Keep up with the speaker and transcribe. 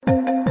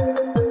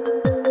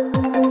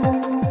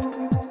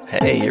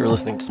Hey, you're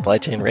listening to Supply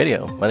Chain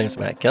Radio. My name is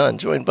Matt Gunn,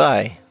 joined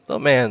by the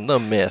man, the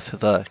myth,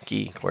 the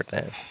Guy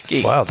Courtin.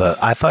 Guy. Wow,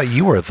 I thought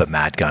you were the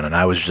Matt Gunn, and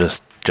I was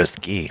just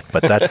Guy,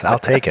 but I'll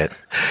take it.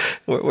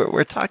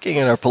 We're talking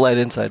in our polite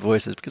inside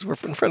voices because we're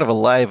in front of a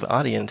live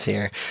audience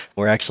here.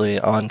 We're actually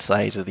on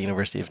site at the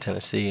University of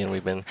Tennessee, and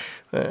we've been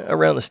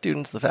around the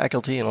students, the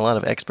faculty, and a lot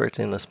of experts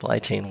in the supply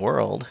chain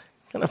world,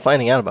 kind of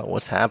finding out about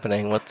what's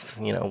happening,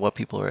 what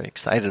people are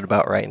excited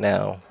about right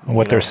now.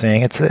 What they're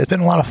seeing. It's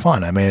been a lot of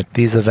fun. I mean,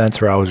 these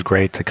events are always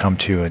great to come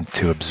to and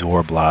to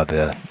absorb a lot of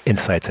the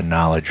insights and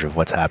knowledge of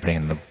what's happening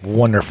in the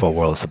wonderful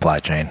world of supply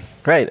chain.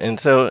 Right, and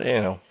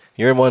so,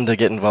 you're one to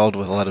get involved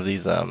with a lot of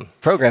these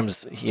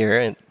programs here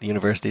at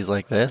universities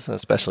like this,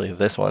 especially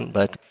this one,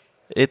 but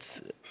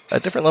it's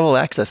a different level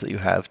of access that you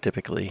have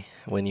typically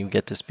when you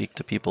get to speak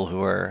to people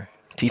who are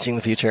teaching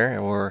the future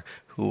or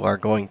who are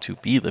going to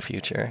be the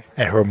future.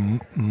 And who are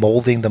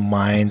molding the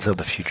minds of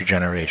the future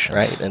generations.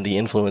 Right, and the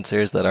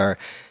influencers that are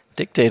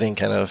dictating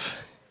kind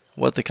of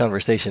what the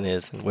conversation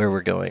is and where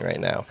we're going right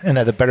now. And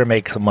that better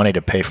make some money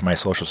to pay for my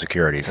Social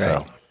Security,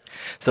 right.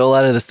 So a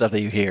lot of the stuff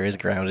that you hear is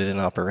grounded in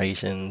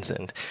operations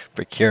and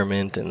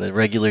procurement and the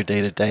regular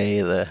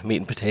day-to-day, the meat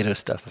and potato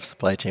stuff of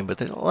supply chain. But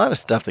there's a lot of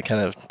stuff that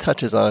kind of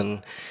touches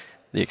on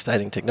the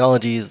exciting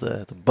technologies,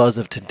 the buzz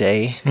of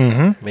today,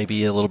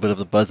 maybe a little bit of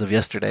the buzz of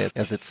yesterday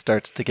as it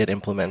starts to get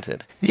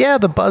implemented. Yeah,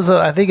 the buzz,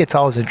 I think it's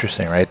always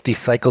interesting, right? These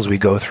cycles we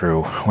go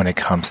through when it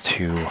comes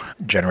to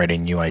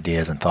generating new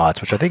ideas and thoughts,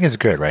 which I think is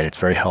good, right? It's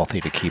very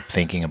healthy to keep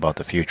thinking about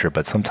the future,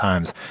 but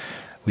sometimes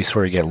we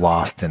sort of get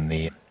lost in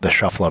the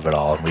shuffle of it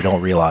all, and we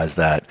don't realize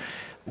that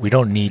we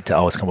don't need to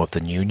always come up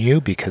with the new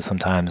because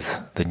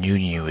sometimes the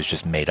new is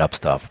just made up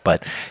stuff.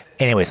 But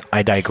anyways,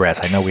 I digress.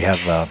 I know we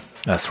have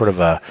a sort of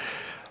a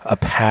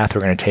path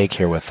we're going to take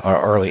here with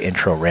our early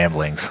intro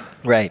ramblings.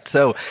 Right.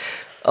 So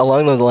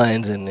along those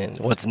lines, and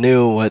what's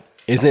new, what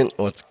isn't,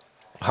 what's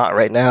hot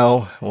right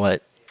now,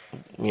 what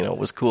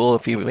was cool a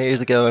few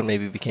years ago and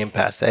maybe became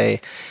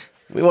passé,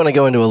 we want to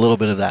go into a little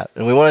bit of that.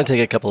 And we want to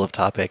take a couple of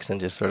topics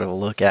and just sort of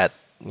look at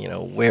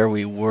where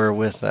we were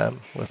with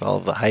them, with all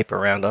of the hype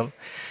around them,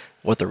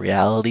 what the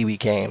reality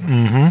became,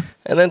 and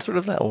then sort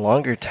of that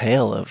longer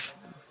tail of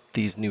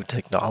these new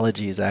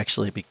technologies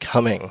actually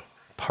becoming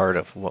part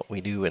of what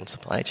we do in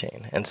supply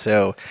chain. And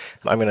so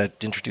I'm going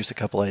to introduce a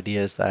couple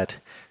ideas that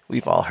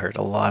we've all heard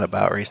a lot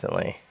about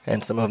recently,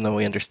 and some of them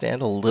we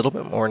understand a little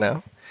bit more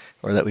now,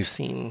 or that we've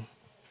seen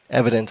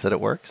evidence that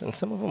it works, and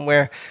some of them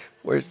where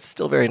we're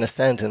still very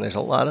nascent and there's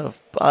a lot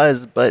of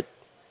buzz, but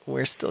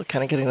we're still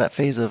kind of getting that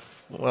phase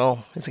of,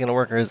 well, is it going to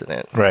work or isn't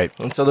it? Right.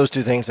 And so those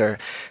two things are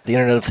the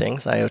Internet of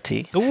Things,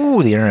 IoT.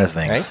 Ooh, the Internet of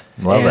Things.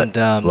 Right? Love it.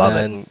 Love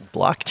and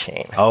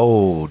blockchain.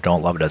 Oh,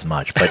 don't love it as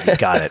much, but you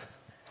got it.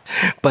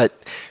 But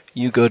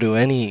you go to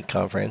any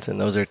conference,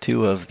 and those are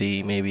two of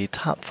the maybe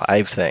top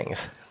 5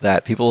 things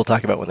that people will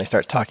talk about when they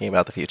start talking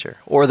about the future,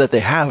 or that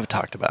they have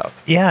talked about.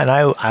 Yeah,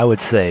 and I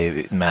would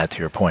say, Matt, to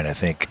your point, I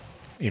think,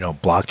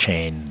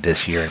 blockchain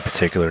this year in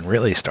particular, and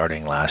really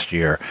starting last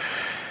year,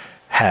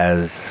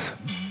 has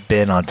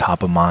been on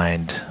top of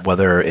mind,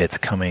 whether it's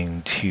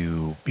coming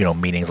to,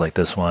 meetings like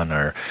this one,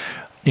 or,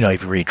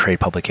 if you read trade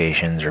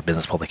publications or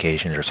business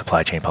publications or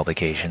supply chain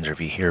publications, or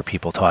if you hear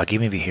people talk,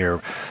 even if you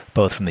hear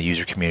both from the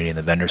user community and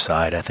the vendor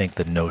side, I think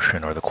the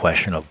notion or the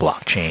question of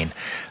blockchain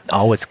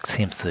always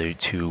seems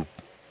to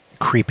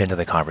creep into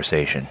the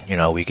conversation.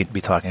 We could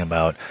be talking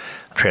about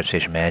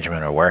transportation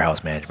management or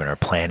warehouse management or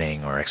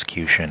planning or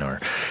execution or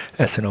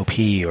S&OP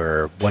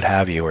or what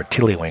have you, or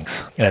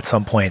tiddlywinks. And at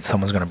some point,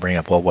 someone's going to bring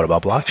up, well, what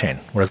about blockchain?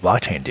 What does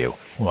blockchain do?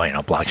 Well,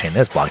 blockchain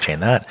this, blockchain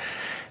that.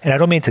 And I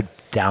don't mean to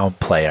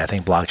downplay it. I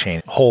think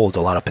blockchain holds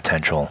a lot of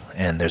potential,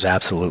 and there's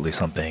absolutely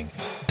something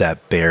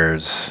that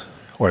bears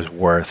or is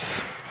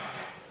worth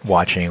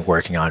watching,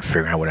 working on,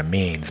 figuring out what it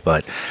means.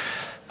 But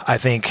I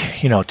think,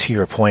 to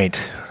your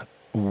point,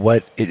 we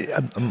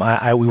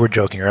were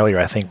joking earlier,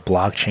 I think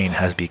blockchain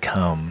has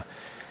become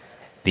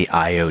the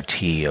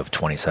IoT of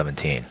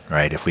 2017,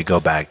 right? If we go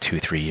back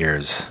 2-3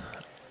 years,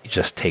 you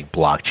just take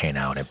blockchain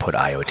out and put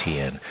IoT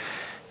in,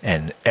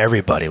 and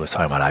everybody was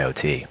talking about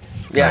IoT.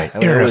 Yeah, right?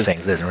 Internet of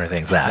Things this, Internet of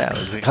Things that. Yeah,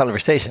 it was a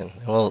conversation.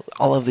 Well,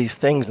 all of these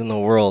things in the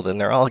world, and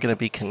they're all going to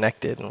be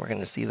connected, and we're going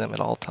to see them at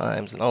all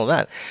times and all of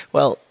that.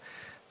 Well,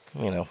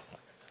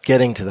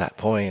 getting to that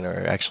point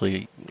or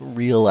actually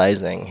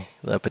realizing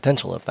the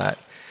potential of that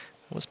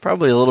was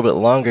probably a little bit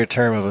longer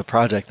term of a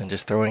project than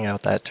just throwing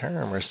out that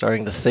term or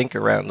starting to think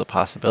around the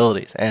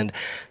possibilities. And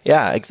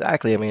yeah,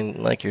 exactly. I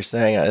mean, like you're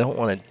saying, I don't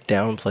want to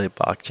downplay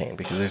blockchain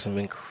because there's some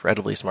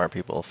incredibly smart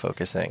people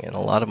focusing and a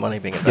lot of money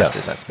being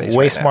invested in that space.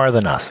 Way smarter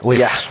than us. Way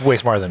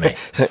smarter than me.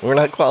 We're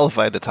not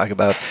qualified to talk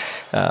about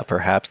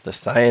perhaps the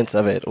science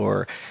of it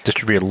or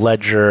distributed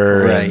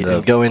ledger, right,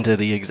 and go into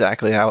the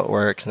exactly how it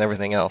works and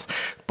everything else.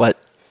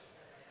 But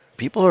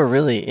people are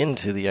really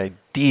into the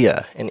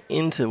idea and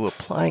into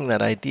applying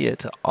that idea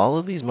to all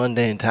of these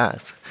mundane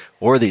tasks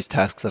or these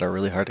tasks that are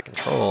really hard to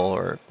control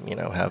or,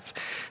 have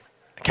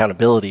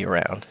accountability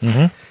around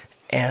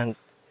and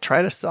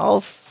try to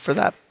solve for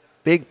that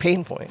big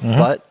pain point.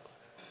 But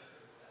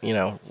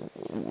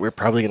we're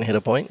probably going to hit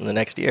a point in the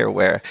next year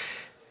where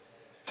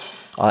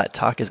all that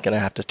talk is going to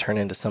have to turn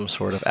into some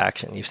sort of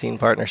action. You've seen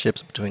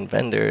partnerships between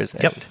vendors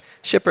and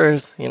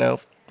shippers,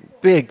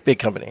 big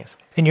companies.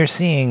 And you're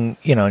seeing,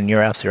 and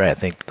you're absolutely right. I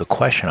think the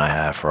question I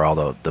have for all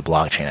the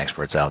blockchain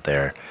experts out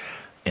there,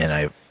 and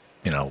I,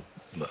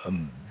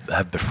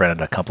 have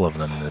befriended a couple of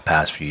them in the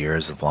past few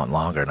years, a lot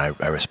longer, and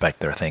I respect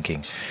their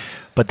thinking.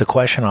 But the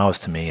question always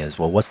to me is,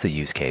 well, what's the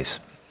use case?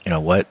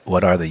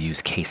 What are the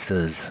use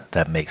cases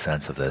that make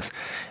sense of this?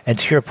 And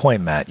to your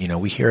point, Matt,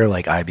 we hear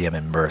like IBM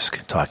and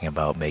Maersk talking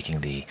about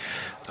making the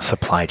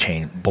supply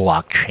chain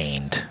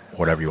blockchained,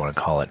 whatever you want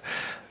to call it.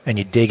 And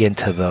you dig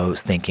into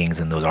those thinkings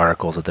and those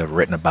articles that they've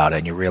written about it,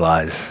 and you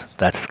realize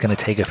that's going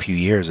to take a few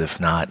years, if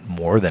not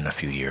more than a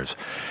few years.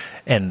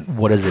 And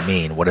what does it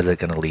mean? What is it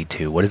going to lead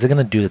to? What is it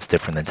going to do that's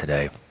different than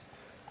today?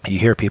 You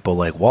hear people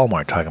like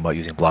Walmart talking about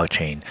using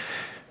blockchain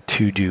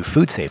to do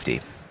food safety.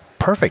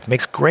 Perfect.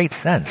 Makes great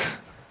sense.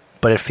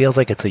 But it feels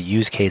like it's a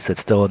use case that's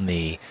still in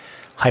the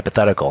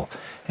hypothetical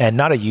and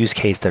not a use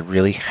case that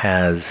really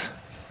has,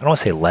 I don't want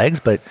to say legs,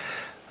 but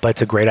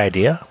it's a great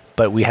idea.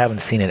 But we haven't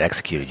seen it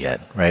executed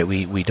yet, right?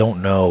 We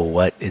don't know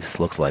what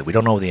this looks like. We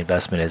don't know what the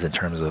investment is in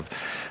terms of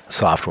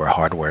software,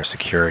 hardware,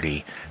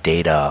 security,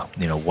 data,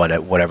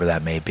 whatever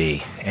that may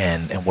be,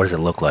 and what does it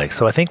look like?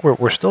 So I think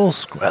we're still,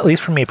 at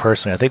least for me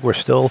personally, I think we're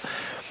still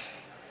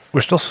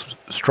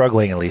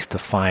struggling at least to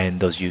find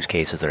those use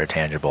cases that are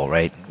tangible,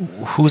 right?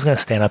 Who's going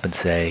to stand up and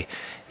say,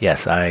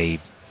 yes, I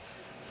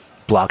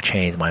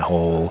blockchained my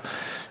whole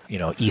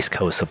East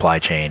Coast supply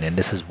chain, and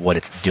this is what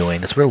it's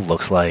doing. This is what it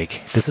looks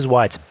like. This is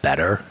why it's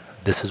better.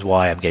 This is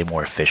why I'm getting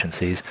more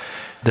efficiencies.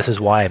 This is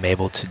why I'm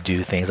able to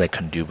do things I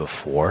couldn't do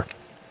before.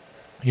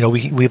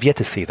 We've yet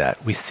to see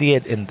that. We see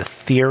it in the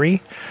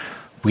theory.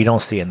 We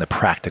don't see it in the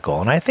practical.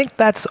 And I think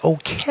that's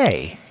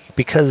okay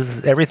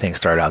because everything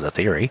started out as a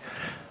theory.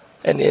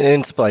 And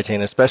in supply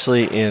chain,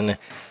 especially in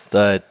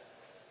the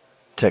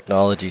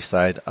technology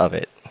side of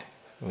it.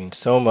 I mean,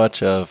 so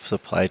much of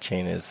supply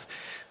chain is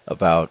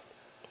about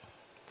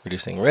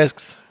reducing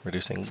risks,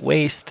 reducing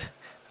waste,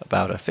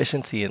 about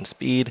efficiency and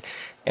speed,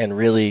 and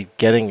really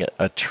getting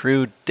a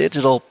true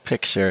digital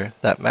picture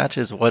that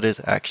matches what is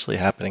actually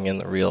happening in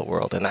the real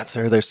world. And that's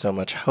where there's so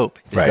much hope,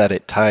 is that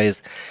it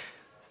ties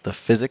the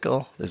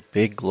physical, this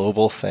big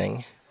global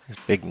thing, this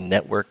big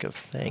network of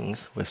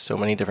things with so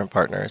many different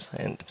partners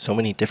and so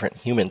many different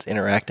humans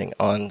interacting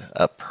on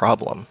a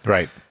problem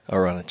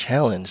or on a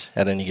challenge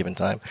at any given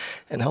time,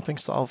 and helping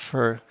solve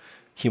for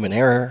human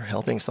error,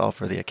 helping solve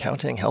for the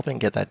accounting, helping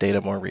get that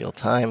data more real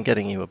time,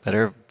 getting you a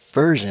better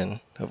version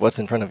of what's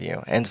in front of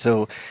you. And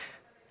so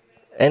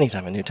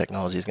anytime a new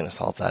technology is going to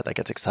solve that, that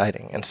gets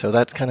exciting. And so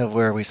that's kind of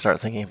where we start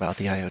thinking about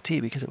the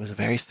IoT, because it was a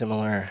very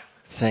similar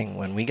thing.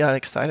 When we got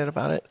excited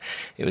about it,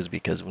 it was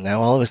because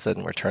now all of a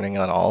sudden we're turning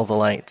on all the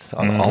lights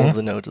on all of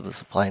the nodes of the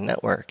supply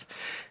network,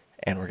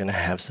 and we're going to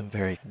have some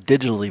very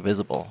digitally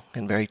visible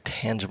and very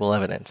tangible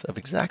evidence of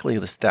exactly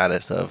the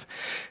status of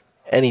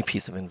any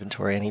piece of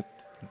inventory, any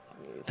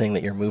thing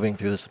that you're moving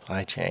through the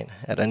supply chain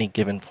at any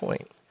given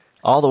point,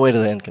 all the way to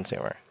the end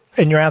consumer.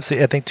 And you're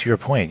absolutely, I think to your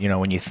point,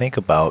 when you think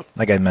about,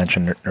 like I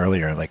mentioned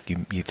earlier, like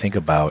you think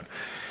about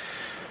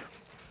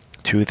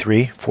 2,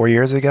 3, 4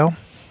 years ago,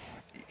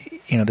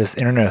 this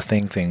Internet of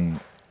thing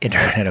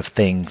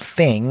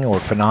or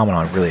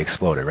phenomenon really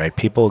exploded, right?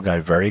 People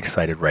got very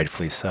excited,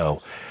 rightfully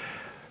so,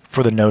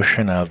 for the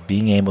notion of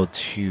being able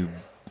to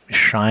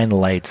shine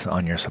lights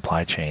on your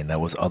supply chain that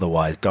was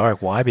otherwise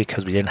dark. Why?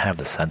 Because we didn't have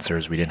the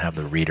sensors, we didn't have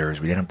the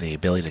readers, we didn't have the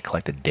ability to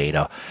collect the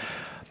data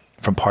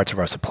from parts of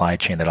our supply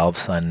chain that all of a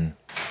sudden,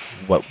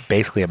 what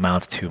basically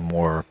amounts to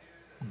more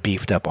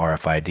beefed up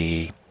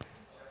RFID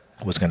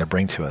was going to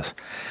bring to us.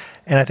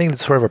 And I think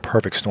it's sort of a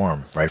perfect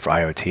storm, right, for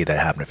IoT that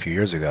happened a few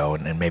years ago,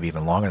 and maybe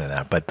even longer than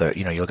that. But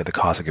you look at the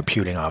cost of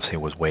computing, obviously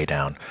it was way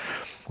down.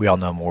 We all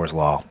know Moore's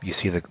law. You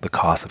see the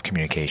cost of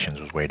communications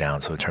was way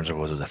down. So in terms of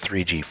what was it, a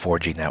 3G,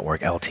 4G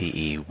network,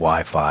 LTE,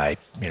 Wi-Fi,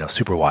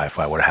 super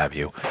Wi-Fi, what have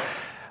you.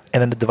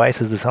 And then the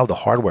devices themselves, the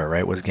hardware,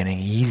 right, was getting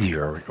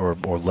easier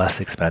or less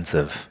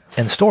expensive.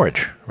 And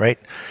storage, right?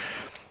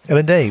 At the end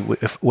of the day,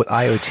 with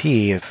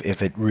IoT,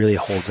 if it really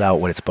holds out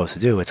what it's supposed to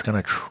do, it's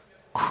going to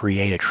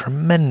create a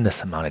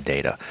tremendous amount of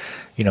data.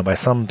 By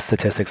some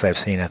statistics I've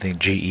seen, I think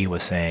GE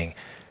was saying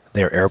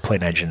their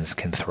airplane engines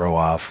can throw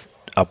off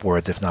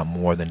upwards, if not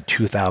more than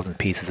 2,000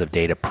 pieces of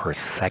data per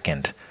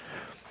second.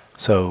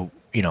 So,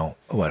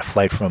 a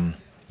flight from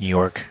New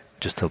York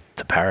just to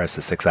Paris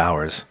is 6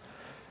 hours.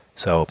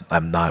 So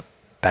I'm not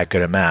that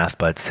good at math,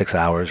 but 6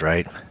 hours,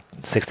 right?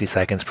 60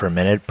 seconds per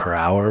minute, per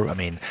hour. I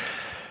mean,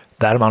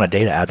 that amount of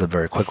data adds up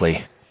very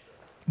quickly.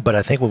 But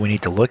I think what we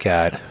need to look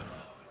at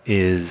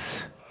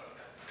is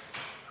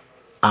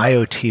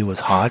IoT was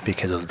hot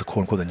because it was the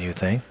quote-unquote the new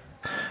thing.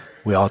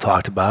 We all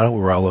talked about it. We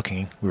were all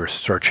looking. We were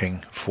searching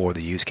for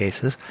the use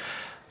cases.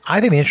 I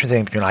think the interesting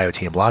thing between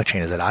IoT and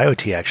blockchain is that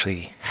IoT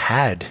actually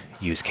had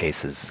use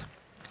cases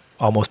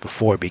almost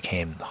before it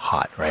became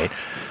hot, right?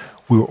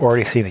 We were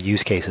already seeing the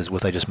use cases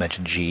with, I just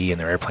mentioned, GE and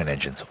their airplane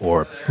engines,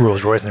 or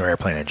Rolls-Royce and their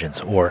airplane engines,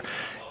 or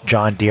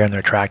John Deere and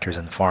their tractors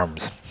in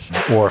farms,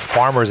 or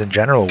farmers in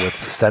general with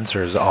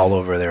sensors all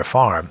over their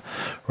farm,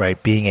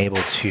 right? Being able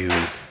to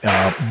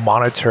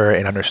monitor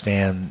and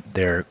understand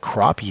their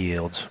crop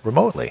yields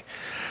remotely.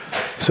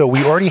 So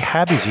we already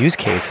had these use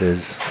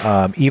cases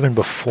even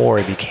before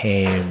it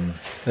became.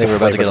 I think we're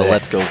about to get a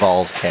Let's Go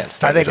Vols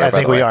chance. I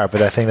think we are,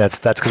 but I think that's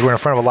because we're in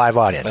front of a live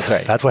audience. That's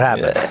right. That's what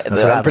happens. Yeah, that's the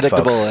what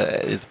unpredictable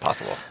happens, is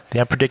possible. The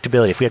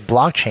unpredictability. If we had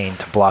blockchain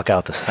to block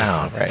out the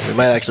sound, right, we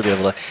might actually be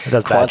able to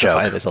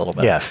quantify this a little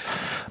bit. Yes,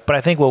 but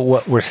I think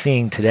what we're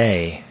seeing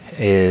today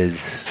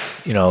is,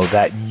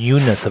 that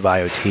newness of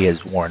IoT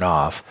has worn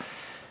off.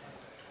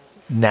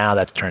 Now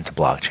that's turned to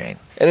blockchain.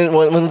 And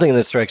one thing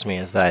that strikes me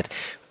is that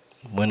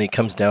when it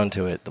comes down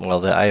to it, well,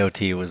 the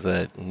IoT was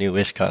a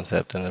newish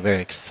concept and a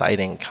very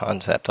exciting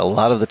concept. A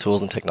lot of the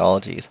tools and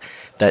technologies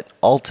that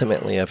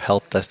ultimately have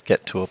helped us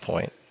get to a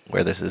point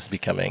where this is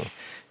becoming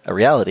a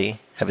reality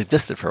have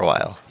existed for a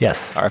while.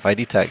 Yes.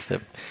 RFID tags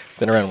have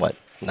been around,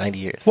 90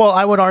 years? Well,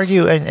 I would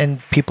argue, and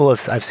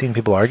I've seen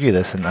people argue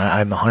this, and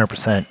I'm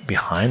 100%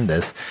 behind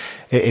this.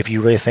 If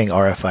you really think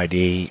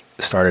RFID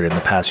started in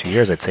the past few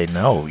years, I'd say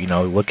no.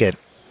 Look at,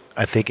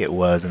 I think it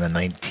was in the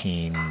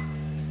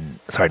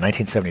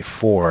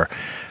 1974,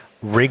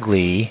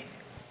 Wrigley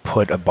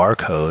put a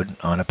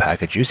barcode on a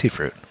pack of Juicy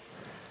Fruit.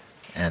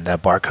 And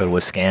that barcode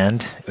was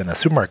scanned in a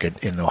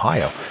supermarket in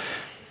Ohio.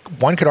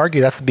 One could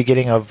argue that's the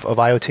beginning of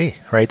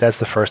IoT, right? That's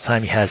the first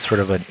time you had sort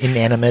of an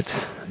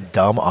inanimate,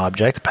 dumb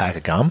object, a pack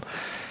of gum,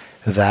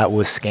 that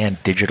was scanned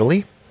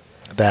digitally,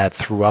 that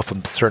threw off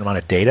a certain amount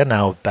of data.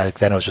 Now, back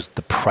then it was just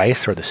the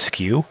price or the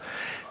SKU.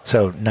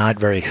 So not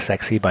very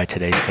sexy by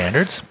today's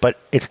standards, but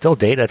it's still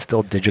data. It's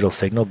still digital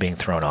signal being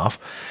thrown off.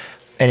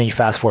 And then you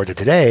fast forward to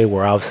today,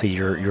 where obviously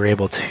you're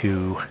able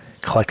to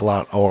collect a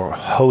lot or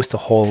host a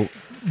whole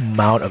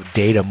amount of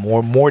data,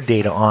 more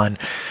data on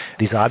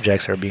these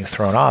objects that are being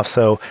thrown off.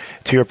 So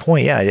to your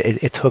point, yeah,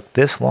 it took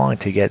this long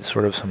to get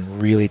sort of some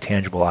really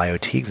tangible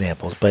IoT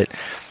examples. But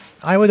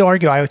I would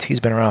argue IoT has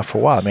been around for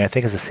a while. I mean, I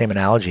think it's the same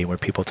analogy where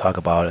people talk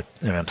about it,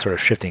 and I'm sort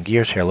of shifting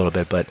gears here a little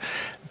bit, but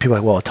people are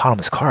like, well,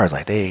 autonomous cars,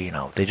 like they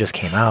just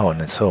came out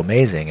and it's so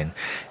amazing.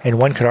 And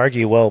one could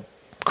argue, well,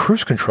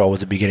 cruise control was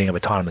the beginning of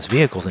autonomous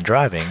vehicles and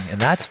driving,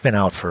 and that's been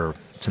out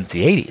since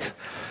the 80s.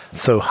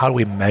 So how do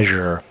we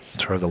measure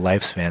sort of the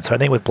lifespan? So I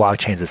think with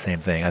blockchain, it's the same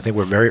thing. I think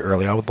we're very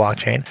early on with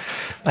blockchain.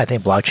 I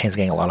think blockchain is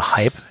getting a lot of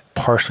hype,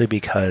 partially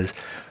because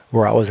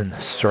we're always in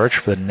search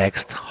for the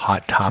next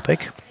hot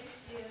topic.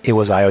 It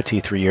was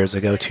IoT 3 years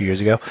ago, 2 years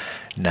ago.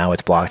 Now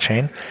it's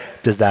blockchain.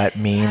 Does that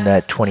mean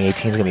that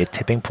 2018 is going to be a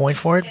tipping point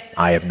for it?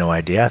 I have no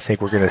idea. I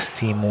think we're going to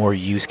see more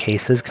use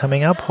cases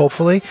coming up,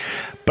 hopefully.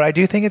 But I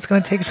do think it's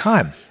going to take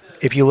time.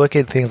 If you look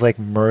at things like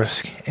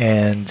Maersk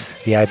and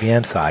the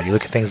IBM side, you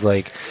look at things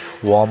like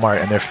Walmart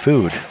and their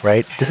food,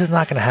 right? This is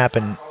not going to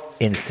happen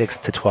in 6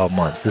 to 12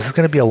 months. This is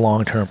going to be a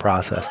long-term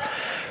process.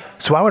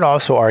 So I would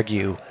also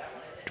argue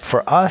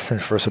for us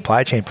and for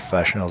supply chain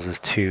professionals is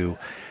to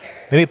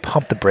maybe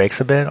pump the brakes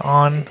a bit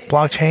on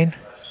blockchain.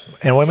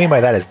 And what I mean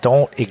by that is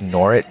don't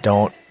ignore it,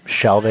 don't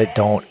shelve it,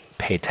 don't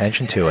pay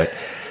attention to it,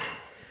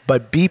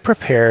 but be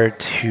prepared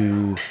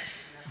to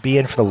be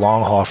in for the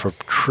long haul for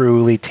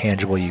truly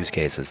tangible use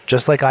cases,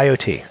 just like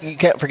IoT. You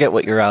can't forget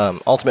what your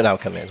ultimate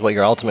outcome is, what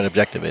your ultimate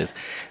objective is.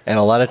 And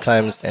a lot of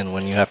times, and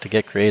when you have to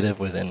get creative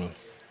within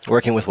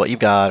working with what you've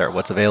got or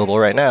what's available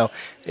right now,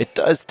 it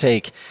does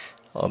take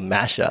a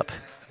mashup.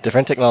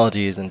 Different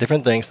technologies and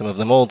different things, some of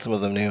them old, some of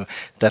them new,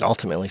 that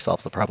ultimately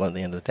solves the problem at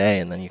the end of the day,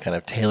 and then you kind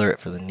of tailor it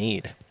for the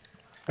need.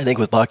 I think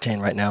with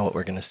blockchain right now, what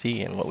we're going to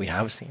see and what we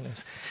have seen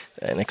is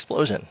an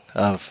explosion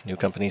of new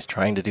companies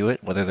trying to do it,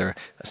 whether they're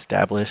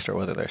established or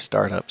whether they're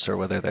startups or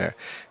whether they're,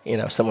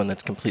 someone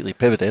that's completely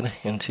pivoted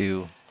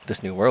into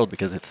this new world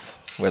because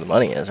it's where the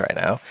money is right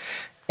now.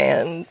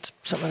 And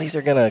some of these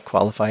are going to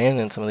qualify in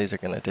and some of these are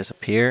going to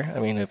disappear. I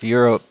mean, if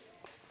you're a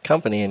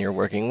company and you're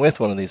working with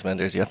one of these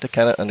vendors, you have to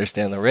kind of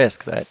understand the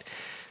risk that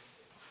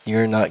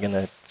you're not going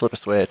to flip a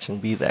switch and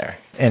be there.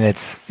 And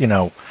it's,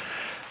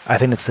 I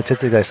think the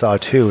statistic I saw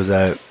too was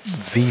that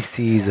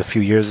VCs a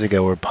few years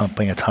ago were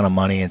pumping a ton of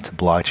money into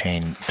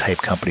blockchain type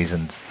companies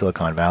in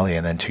Silicon Valley,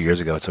 and then 2 years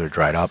ago it sort of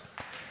dried up.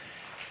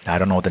 Now, I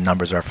don't know what the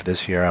numbers are for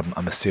this year.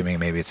 I'm assuming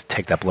maybe it's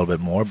ticked up a little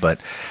bit more, but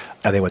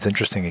I think what's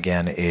interesting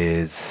again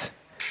is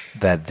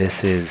that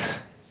this is,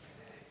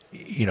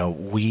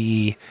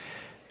 we,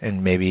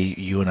 and maybe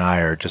you and I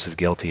are just as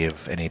guilty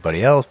of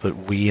anybody else,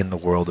 but we in the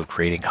world of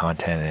creating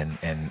content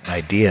and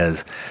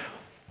ideas,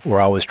 we're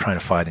always trying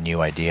to find a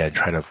new idea and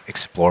try to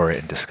explore it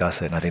and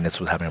discuss it. And I think that's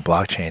what's happening in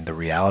blockchain. The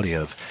reality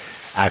of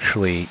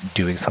actually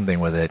doing something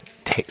with it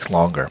takes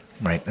longer,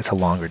 right? It's a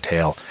longer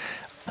tail.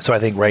 So I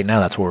think right now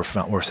that's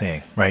what we're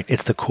seeing, right?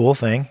 It's the cool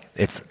thing.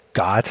 It's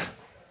got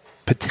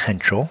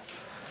potential.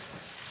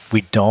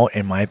 We don't,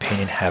 in my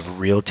opinion,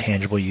 have real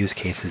tangible use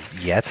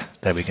cases yet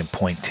that we can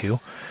point to.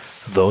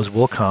 Those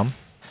will come.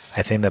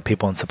 I think that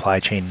people in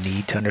supply chain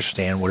need to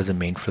understand what does it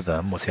mean for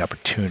them, what's the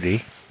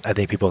opportunity. I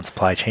think people in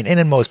supply chain and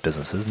in most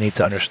businesses need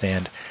to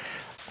understand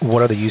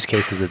what are the use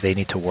cases that they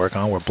need to work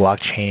on, where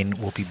blockchain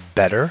will be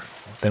better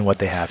than what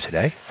they have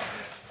today,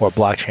 or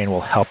blockchain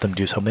will help them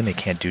do something they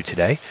can't do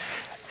today,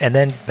 and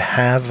then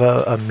have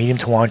a medium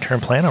to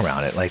long-term plan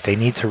around it. Like, they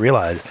need to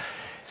realize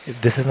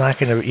this is not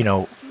going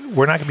to,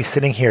 we're not going to be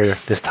sitting here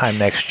this time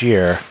next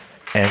year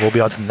and we'll be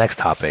on to the next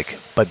topic,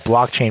 but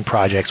blockchain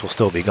projects will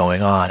still be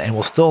going on and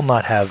will still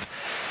not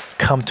have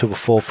come to a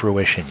full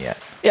fruition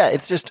yet. Yeah,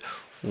 it's just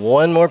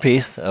one more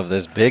piece of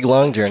this big,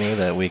 long journey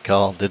that we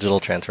call digital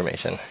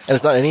transformation. And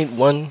it's not any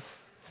one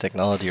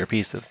technology or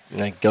piece of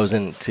goes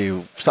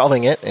into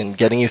solving it and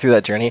getting you through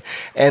that journey.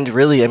 And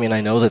really,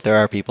 I know that there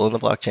are people in the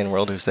blockchain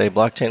world who say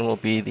blockchain will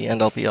be the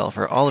end all be all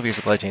for all of your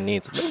supply chain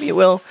needs. Maybe it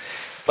will.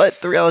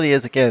 But the reality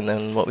is, again,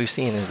 and what we've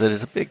seen is that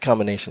it's a big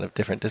combination of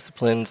different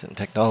disciplines and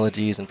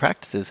technologies and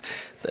practices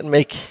that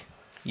make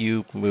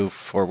you move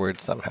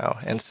forward somehow.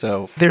 And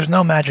so there's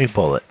no magic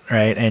bullet,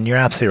 right? And you're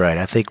absolutely right.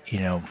 I think,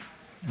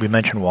 we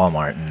mentioned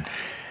Walmart, and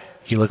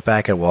you look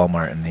back at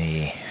Walmart in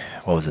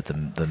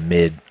the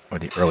mid or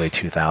the early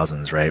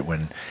 2000s, right?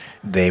 When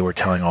they were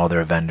telling all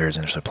their vendors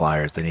and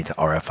suppliers they need to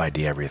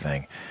RFID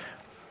everything.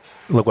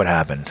 Look what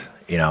happened.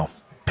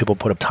 People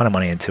put a ton of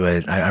money into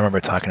it. I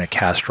remember talking to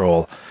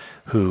Castrol,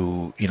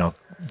 who,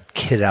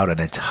 kitted out an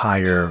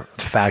entire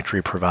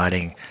factory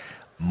providing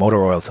motor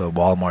oil to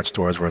Walmart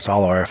stores where it's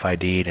all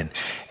RFID'd,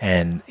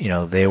 and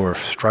they were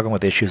struggling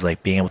with issues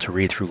like being able to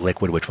read through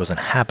liquid, which wasn't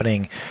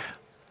happening.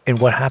 And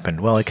what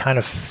happened? Well, it kind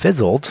of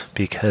fizzled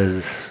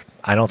because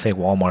I don't think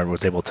Walmart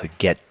was able to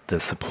get the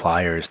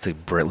suppliers to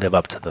live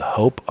up to the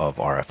hope of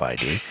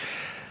RFID.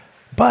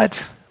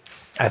 But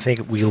I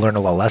think we learned a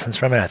lot of lessons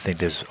from it. I think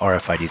there's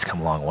RFIDs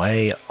come a long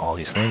way, all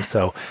these things.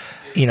 So,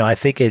 I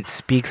think it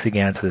speaks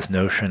again to this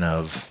notion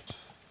of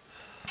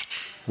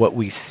what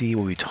we see,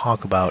 what we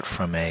talk about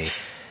from a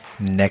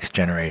next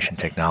generation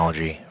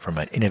technology, from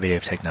an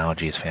innovative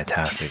technology is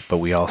fantastic. But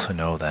we also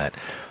know that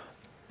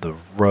the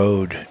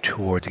road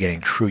towards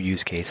getting true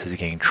use cases,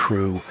 getting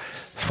true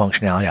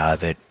functionality out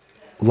of it,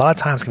 a lot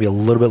of times can be a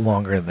little bit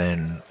longer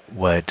than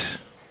what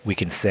we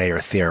can say or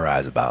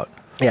theorize about.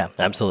 Yeah,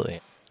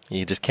 absolutely.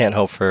 You just can't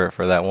hope for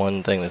that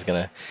one thing that's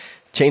going to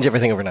change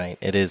everything overnight.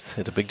 It's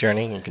a big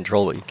journey. You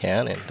control what you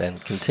can and then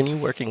continue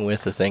working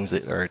with the things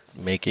that are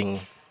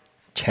making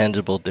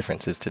tangible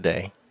differences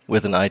today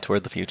with an eye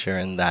toward the future,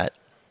 and that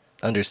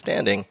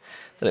understanding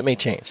that it may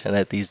change and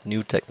that these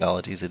new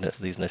technologies and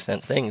these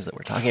nascent things that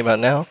we're talking about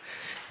now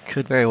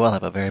could very well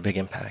have a very big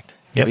impact,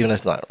 even if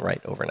it's not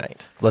right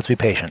overnight. Let's be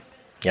patient.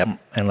 Yep.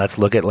 And let's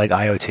look at like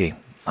IoT.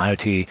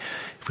 IoT,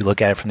 if we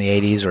look at it from the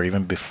 80s or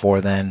even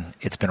before then,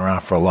 it's been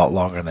around for a lot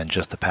longer than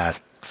just the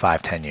past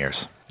 5-10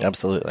 years.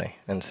 Absolutely.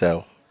 And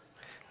so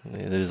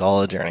it is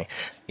all a journey.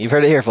 You've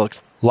heard it here,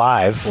 folks.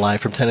 Live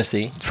from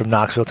Tennessee. From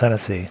Knoxville,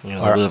 Tennessee. A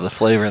little bit of the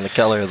flavor and the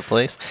color of the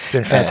place. It's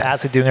been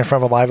fantastic doing it in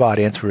front of a live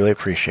audience. We really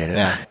appreciate it.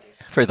 Yeah.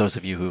 For those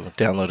of you who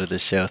downloaded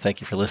this show,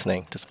 thank you for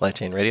listening to Supply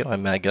Chain Radio.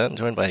 I'm Matt Gunn,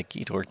 joined by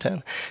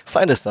Geetor10.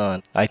 Find us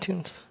on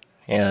iTunes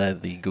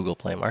and the Google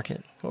Play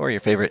Market or your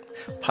favorite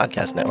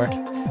podcast network.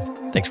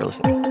 Thanks for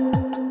listening.